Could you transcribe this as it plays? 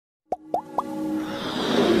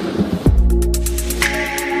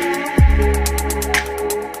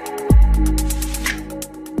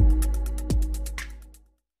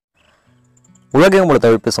உலகம் முழு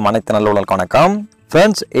தமிழ் பேசும் அனைத்து நல்ல உலகம் வணக்கம்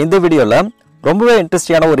ஃப்ரெண்ட்ஸ். இந்த வீடியோவில் ரொம்பவே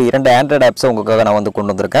இன்ட்ரெஸ்டிங்கான ஒரு 2 ஆண்ட்ராய்டு ஆப்ஸை உங்களுக்காக நான் வந்து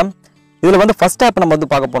கொண்டு வந்திருக்கேன். இதில் வந்து ஃபர்ஸ்ட் ஆப் நம்ம வந்து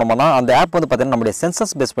பார்க்க போனோம்னா அந்த ஆப் வந்து பார்த்தீங்கன்னா நம்முடைய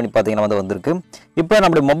சென்சர்ஸ் பேஸ் பண்ணி பார்த்தீங்கன்னா வந்து வந்திருக்கு. இப்போ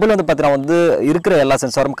நம்முடைய மொபைல் வந்து பார்த்தீங்கன்னா வந்து இருக்கிற எல்லா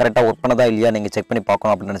சென்சாரும் கரெக்டாக ஒர்க் பண்ணதா இல்லையா நீங்கள் செக் பண்ணி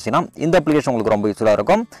பார்க்கணும் அப்படின்னு நினச்சிங்கன்னா இந்த அப்ளிகேஷன் உங்களுக்கு ரொம்ப யூஸ்ஃபுல்லாக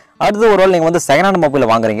இருக்கும். அடுத்து ஒரு வேளை நீங்கள் வந்து செகண்ட் ஹேண்ட்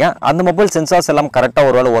மொபைல் வாங்குறீங்க, அந்த மொபைல் சென்சார்ஸ் எல்லாம்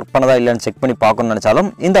கரெக்டாக ஒரு வேளை ஒர்க் பண்ணதா இல்லையான்னு செக் பண்ணி பார்க்கணும்னு நினச்சாலும்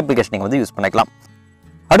இந்த அப்ளிகேஷன் நீங்கள் வந்து யூஸ் பண்ணிக்கலாம்.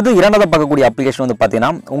 அடுத்து இரண்டாவது பார்க்கக்கூடிய அப்ளிகேஷன் வந்து பார்த்தீங்கன்னா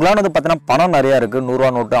உங்களால் வந்து பார்த்தீங்கன்னா பணம் நிறையா இருக்குது, 100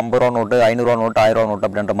 ரூபா நோட்டு, 50 ரூபா நோட்டு, 500 ரூபா நோட்டு, 1000 ரூபா நோட்டு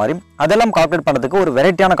அப்படின்ற மாதிரி அதெல்லாம் கால்குலேட் பண்ணுறதுக்கு ஒரு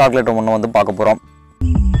வெரைட்டியான கால்குலேட்டர் ஒன்று வந்து பார்க்க போகிறோம்.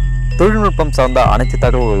 தொழில்நுட்பம் சார்ந்த அனைத்து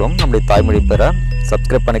தகவல்களும் நம்முடைய தாய்மொழி பெற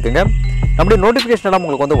சப்ஸ்கிரைப் பண்ணிக்கோங்க. நம்முடைய நோட்டிஃபிகேஷன் எல்லாம்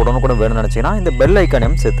உங்களுக்கு வந்து உடனுக்குடன் வேணும்னு நினச்சிங்கன்னா இந்த பெல்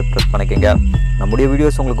ஐக்கானையும் சேர்த்து ப்ரெஸ் பண்ணிக்கோங்க. நம்முடைய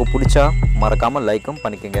வீடியோஸ் உங்களுக்கு பிடிச்சா மறக்காமல் லைக்கும்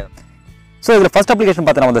பண்ணிக்கோங்க. ஸோ இதில் ஃபஸ்ட் அப்ளிகேஷன்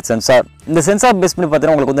பார்த்தீங்கன்னா வந்து சென்சார். இந்த சென்சார் பேஸ் பண்ணி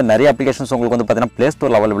பார்த்தீங்கன்னா உங்களுக்கு வந்து நிறைய அப்ளிகேஷன்ஸ் உங்களுக்கு வந்து பார்த்தீங்கன்னா ப்ளே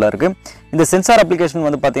ஸ்டோரில் அவைலபிளாக இருக்குது. இந்த சென்சார் அப்ளிகேஷன்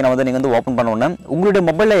வந்து பார்த்தீங்கன்னா வந்து நீங்கள் வந்து ஓப்பன் பண்ண உடனே உங்களுடைய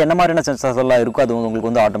மொபைலில் என்ன மாதிரியான சென்சார்ஸ் எல்லாம் இருக்கோ அது உங்களுக்கு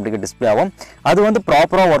வந்து ஆட்டோமேட்டிக்காக டிஸ்பிளே ஆகும். அது வந்து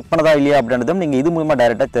ப்ராப்பராக ஒர்க் பண்ணதா இல்லையா அப்படின்றதும் நீங்கள் இது மூலமாக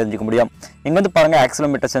டைரெக்டாக தெரிஞ்சிக்க முடியும். நீங்கள் வந்து பாருங்கள்,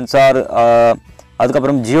 ஆக்சிலோமீட்டர் சென்சார்,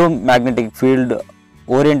 அதுக்கப்புறம் Jio magnetic field,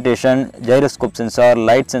 orientation, gyroscope sensor,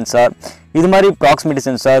 light sensor, இது மாதிரி ப்ராக்சிமிட்டி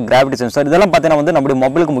சென்சார், கிராவிட்டி சென்சார், இதெல்லாம் பார்த்தீங்கன்னா வந்து நம்முடைய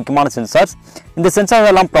மொபைலுக்கு முக்கியமான சென்சார்ஸ். இந்த சென்சார்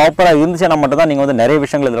எல்லாம் ப்ராப்பராக இருந்துச்சுன்னா மட்டும் தான் நீங்கள் வந்து நிறைய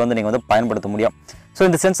விஷயங்கள் இதில் வந்து நீங்கள் வந்து பயன்படுத்த முடியும். ஸோ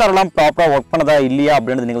இந்த சென்சார் எல்லாம் ப்ராப்பராக ஒர்க் பண்ணதா இல்லையா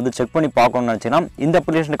அப்படின்றது நீங்கள் வந்து செக் பண்ணி பார்க்கணும்னு நினச்சிங்கன்னா இந்த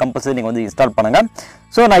அப்ளிகேஷன் கம்பல்சரி நீங்கள் வந்து இன்ஸ்டால் பண்ணுங்கள்.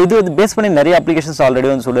 ஸோ நான் இது வந்து பேஸ் பண்ணி நிறைய அப்ளிகேஷன்ஸ் ஆல்ரெடி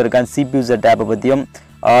வந்து சொல்லியிருக்கேன். CPU செட் ஆப்பை பற்றியும்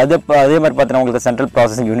அதே மாதிரி பார்த்தீங்கன்னா உங்களுக்கு சென்ட்ரல்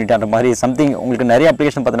ப்ராசஸிங் யூனிட் அந்த மாதிரி சம்திங் உங்களுக்கு நிறைய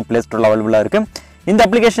அப்ளிகேஷன் பார்த்தீங்கன்னா ப்ளே ஸ்டோரில் அவைலபிளாக இருக்குது. இந்த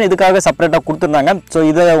அப்ளிகேஷன் இதுக்காக செப்பரேட்டாக கொடுத்துருந்தாங்க. ஸோ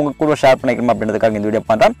இதை உங்க கூட ஷேர் பண்ணிக்கணும் அப்படின்றதுக்காக இந்த வீடியோ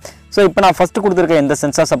பண்ணுறேன். ஸோ இப்போ நான் ஃபஸ்ட்டு கொடுத்துருக்க இந்த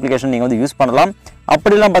சென்சார்ஸ் அப்ளிகேஷன் நீங்கள் வந்து யூஸ் பண்ணலாம்.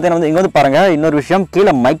 அப்படிலாம் பார்த்தீங்கன்னா வந்து இங்கே வந்து பாருங்கள், இன்னொரு விஷயம்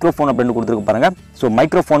கீழே மைக்ரோஃபோன் அப்படின்னு கொடுத்துருக்கு பாருங்கள். ஸோ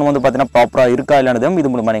மைக்ரோஃபோன் வந்து பார்த்தீங்கன்னா ப்ராப்பராக இருக்கா இல்லைனதும்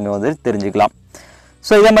இது மூலமாக நீங்கள் வந்து தெரிஞ்சுக்கலாம்.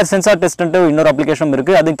 ஸோ இதே மாதிரி சென்சார் டெஸ்ட்டு இன்னொரு அப்ளிகேஷன்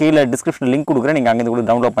இருக்குது. அது கீழே டிஸ்கிரிப்ஷன் லிங்க் கொடுக்குறேன், நீங்கள் அங்கே கூட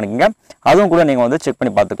டவுன்லோட் பண்ணிக்கோங்க. அதுவும் கூட நீங்கள் வந்து செக்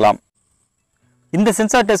பண்ணி பார்த்துக்கலாம். இந்த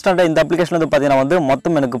சென்சார் டெஸ்ட் இந்த அப்ளிகேஷன் வந்து பார்த்தீங்கன்னா வந்து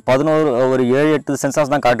மொத்தம் எனக்கு 7-8 சென்சார்ஸ்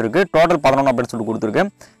தான் காட்டிருக்கு. டோட்டல் 11 அப்படின்னு சொல்லி கொடுத்துருக்கு.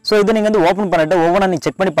 ஸோ இது நீங்கள் வந்து ஓப்பன் பண்ணிட்டு ஒவ்வொன்றா நீங்கள்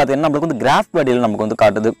செக் பண்ணி பார்த்தீங்கன்னா நம்மளுக்கு வந்து கிராஃப்ட் வடியில் நமக்கு வந்து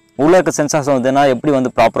காட்டுது. உள்ள இருக்க சென்சார்ஸ் வந்துன்னா எப்படி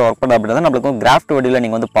வந்து ப்ராப்பராக ஒர்க் பண்ணுறது அப்படின்றத நம்மளுக்கு வந்து கிராஃப்ட் வடியில்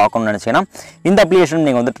நீங்கள் வந்து பார்க்கணும்னு நினச்சிங்கன்னா இந்த அப்ளிகேஷன்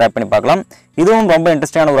நீங்கள் வந்து ட்ரை பண்ணி பார்க்கலாம். இதுவும் ரொம்ப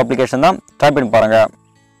இன்ட்ரெஸ்டிங்கான ஒரு அப்ளிகேஷன் தான், ட்ரை பண்ணி பாருங்கள்.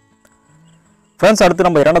 ஃப்ரெண்ட்ஸ், அடுத்து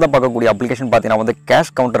நம்ம இரண்டாவது பார்க்கக்கூடிய அப்ளிகேஷன் பார்த்தீங்கன்னா வந்து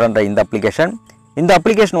கேஷ் கவுண்டர் என்ற இந்த அப்ளிகேஷன். இந்த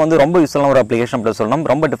அப்ளிகேஷன் வந்து ரொம்ப யூஸ்ஃபுல்லான ஒரு அப்ளிகேஷன் அப்படி சொல்லணும்.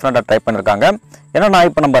 ரொம்ப டிஃப்ரெண்ட்டாக ட்ரை பண்ணியிருக்காங்க. ஏன்னா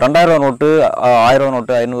இப்போ நம்ம 2000 ரூபா நோட்டு, 1000 ரூபா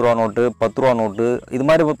நோட்டு, 500 ரூபா நோட்டு, 10 ரூபா நோட்டு, இது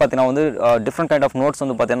மாதிரி பார்த்தீங்கன்னா வந்து டிஃப்ரெண்ட் கைண்ட் ஆஃப் நோட்ஸ்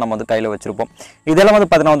வந்து பார்த்தீங்கன்னா நம்ம வந்து கையில் வச்சிருப்போம். இதெல்லாம் வந்து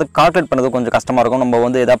பார்த்தீங்கன்னா வந்து கால்குலேட் பண்ணுறது கொஞ்சம் கஷ்டமாக இருக்கும். நம்ம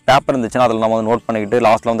வந்து ஏதாவது பேப்பர் இருந்துச்சுன்னா அதில் நம்ம வந்து நோட் பண்ணிக்கிட்டு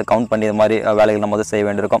லாஸ்ட்டில் வந்து கவுண்ட் பண்ணி இது மாதிரி வேலைகள் நம்ம வந்து செய்ய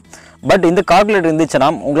வேண்டியிருக்கும். பட் இந்த கால்குலேட் இருந்துச்சுன்னா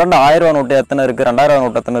உங்களால் 1000 ரூபா நோட்டு எத்தனை இருக்குது, 2000 ரூபா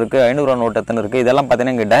நோட்டு எத்தனை இருக்குது, 500 ரூபா நோட்டு எத்தனை இருக்குது, இதெல்லாம்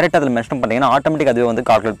பார்த்தீங்கன்னா இங்கே டேரெக்டாக அதில் மென்ஷன் பண்ணிங்கன்னா ஆட்டோமேட்டிக் அதுவே வந்து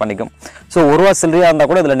கால்குலேட் பண்ணிக்கும். ஸோ 1 ரூபா சில்லறையாக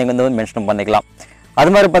இருந்தால் கூட இதில் நீங்கள் வந்து மென்ஷன் பண்ணிக்கலாம்.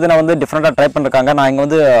 அது மாதிரி பார்த்தீங்கன்னா வந்து டிஃப்ரெண்ட்டாக ட்ரை பண்ணிருக்காங்க. நான் இங்கே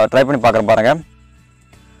வந்து ட்ரை பண்ணி பார்க்குறேன் பாருங்கள்.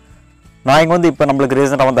 நான் இங்கே வந்து இப்போ நம்மளுக்கு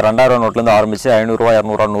ரீசெண்டாக வந்து 2000 நோட்லேருந்து ஆரம்பிச்சு 500 ரூபா,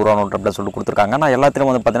 200 ரூபா, 100 ரூபா நோட் அப்படின்னு சொல்லி கொடுத்துருக்காங்க. நான் எல்லாத்திலும்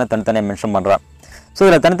வந்து பார்த்தீங்கன்னா தனித்தனியாக மென்ஷன் பண்ணுறேன். ஸோ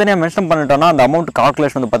இதில் தனித்தனியாக மென்ஷன் பண்ணிட்டோன்னா அந்த அமௌண்ட்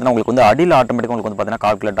கால்குலேஷன் வந்து பார்த்தீங்கன்னா உங்களுக்கு வந்து அடியில் ஆட்டோமேட்டிக்காக உங்களுக்கு வந்து பார்த்தீங்கன்னா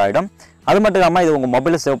கால்குலேட் ஆகிடும். அது மட்டும் இல்லாமல் இது உங்கள்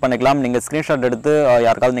மொபைலில் சேவ் பண்ணிக்கலாம். நீங்கள் ஸ்க்ரீன்ஷாட் எடுத்து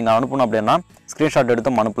யாருக்காவது நீங்கள் அனுப்பணும் அப்படின்னா ஸ்க்ரீன்ஷாட்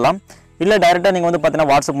எடுத்தும் அனுப்பலாம். இல்லை டேரெக்டாக நீங்கள் வந்து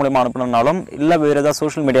பார்த்தீங்கன்னா வாட்ஸ்அப் மூலமா அனுப்பணும்னாலும் இல்லை வேறு ஏதாவது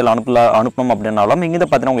சோஷியல் மீடியாவில் அனுப்பணும் அப்படின்னாலும் இங்கே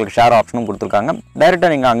பார்த்தீங்கன்னா உங்களுக்கு ஷேர் ஆப்ஷனும் கொடுத்துருக்காங்க.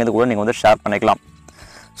 டேரெக்டாக நீங்கள் அங்கேருந்து கூட நீங்கள் வந்து ஷேர் பண்ணிக்கலாம்.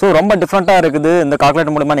 ஸோ ரொம்ப டிஃப்ரெண்ட்டாக இருக்குது. இந்த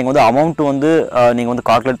கால்குலேட் மூலமா நீங்கள் வந்து அமௌண்ட் வந்து நீங்கள் வந்து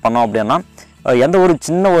கால்குலேட் பண்ணோம் அப்படின்னா எந்த ஒரு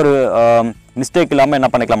சின்ன ஒரு மிஸ்டேக் இல்லாமல்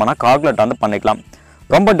என்ன பண்ணிக்கலாம்னா கால்குலேட் வந்து பண்ணிக்கலாம்.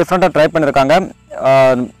 ரொம்ப டிஃப்ரெண்ட்டாக ட்ரை பண்ணியிருக்காங்க.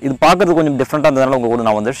 இது பார்க்குறது கொஞ்சம் டிஃப்ரெண்ட்டாக இருந்ததுனால உங்கள் கூட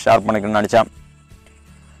நான் வந்து ஷேர் பண்ணிக்கணும்னு நினச்சேன்.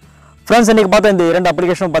 ஃப்ரெண்ட்ஸ், இன்றைக்கி பார்த்தா இந்த 2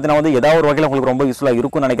 அப்ளிகேஷன் பார்த்தீங்கன்னா வந்து ஏதாவது ஒரு வகையில் உங்களுக்கு ரொம்ப யூஸ்ஃபுல்லாக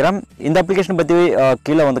இருக்கும்னு நினைக்கிறேன். இந்த அப்ளிகேஷன் பற்றி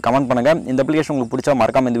கீழே வந்து கமெண்ட் பண்ணுங்கள். இந்த அப்ளிகேஷன் உங்களுக்கு பிடிச்சா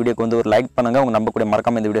மறக்காம இந்த வீடியோக்கு வந்து ஒரு லைக் பண்ணுங்கள். உங்கள் நம்ப கூட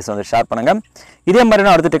மறக்காம இந்த வீடியோஸ் வந்து ஷேர் பண்ணுங்கள். இதே மாதிரி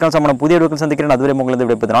நான் அடுத்த டெக்னாலஜி சம்பந்தமான புதிய வீடியோக்கள் சந்திக்கிறேன். அதுவரை உங்களுக்கு இந்த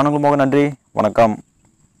வீடியோ நான் உங்களுக்கு மோக நன்றி, வணக்கம்.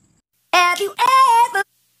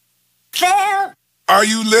 Are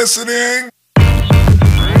you listening?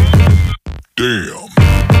 Damn.